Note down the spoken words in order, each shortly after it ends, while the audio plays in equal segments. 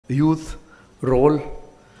youth role,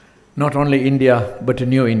 not only India, but a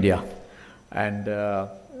new India. And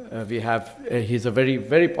he's a very,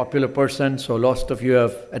 very popular person, so lots of you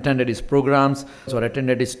have attended his programs or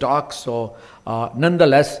attended his talks. So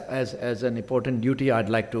nonetheless, as an important duty, I'd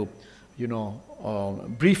like to,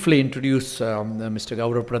 briefly introduce Mr.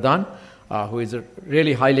 Gaurav Pradhan, who is a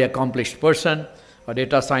really highly accomplished person, a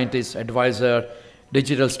data scientist, advisor,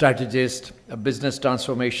 digital strategist, a business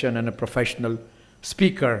transformation, and a professional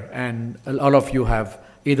speaker. And all of you have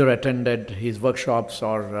either attended his workshops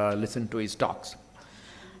or listened to his talks.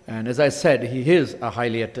 And as I said, he is a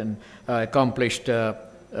highly accomplished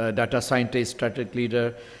data scientist, strategic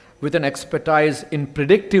leader with an expertise in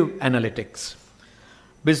predictive analytics,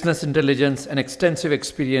 business intelligence, and extensive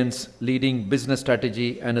experience leading business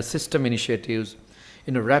strategy and system initiatives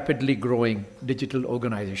in a rapidly growing digital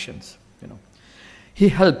organizations. He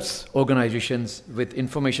helps organizations with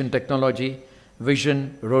information technology,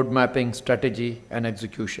 vision, road mapping, strategy, and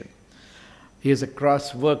execution. He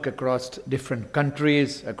has worked across different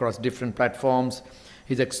countries, across different platforms.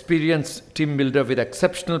 He's an experienced team builder with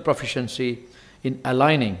exceptional proficiency in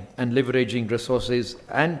aligning and leveraging resources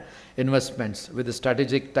and investments with the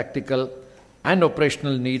strategic, tactical, and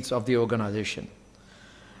operational needs of the organization.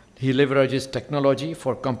 He leverages technology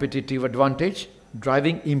for competitive advantage,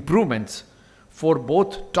 driving improvements for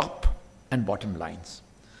both top and bottom lines.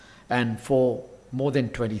 And for more than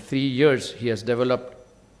 23 years, he has developed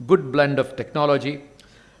a good blend of technology,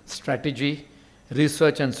 strategy,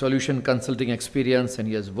 research and solution consulting experience, and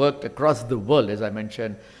he has worked across the world, as I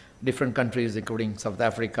mentioned, different countries, including South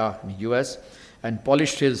Africa and the US, and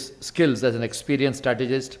polished his skills as an experienced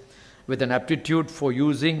strategist with an aptitude for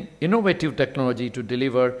using innovative technology to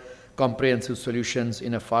deliver comprehensive solutions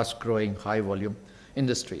in a fast-growing, high-volume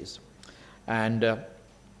industries. And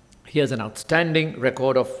he has an outstanding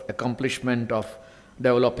record of accomplishment of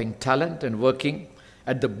developing talent and working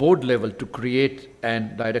at the board level to create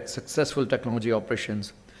and direct successful technology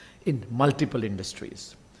operations in multiple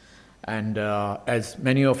industries. And as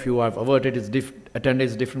many of you have attended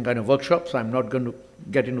his different kind of workshops, I'm not going to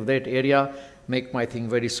get into that area, make my thing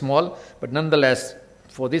very small, but nonetheless,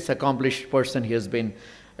 for this accomplished person, he has been,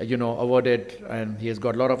 awarded, and he has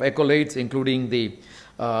got a lot of accolades, including the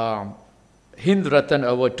Hind Ratan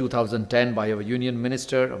Award 2010 by our Union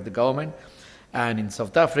Minister of the government. And in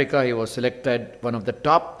South Africa, he was selected one of the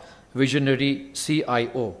top visionary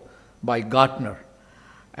CIO by Gartner.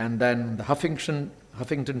 And then the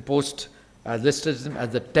Huffington Post listed him as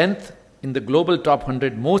the 10th in the global top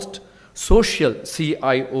 100 most social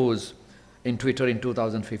CIOs in Twitter in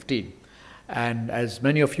 2015. And as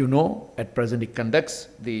many of you know, at present he conducts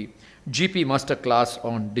the GP Masterclass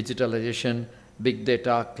on digitalization, big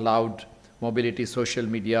data, cloud, mobility, social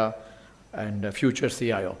media, and future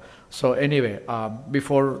CIO. So anyway,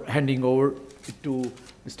 before handing over to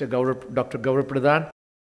Dr. Gaurav Pradhan,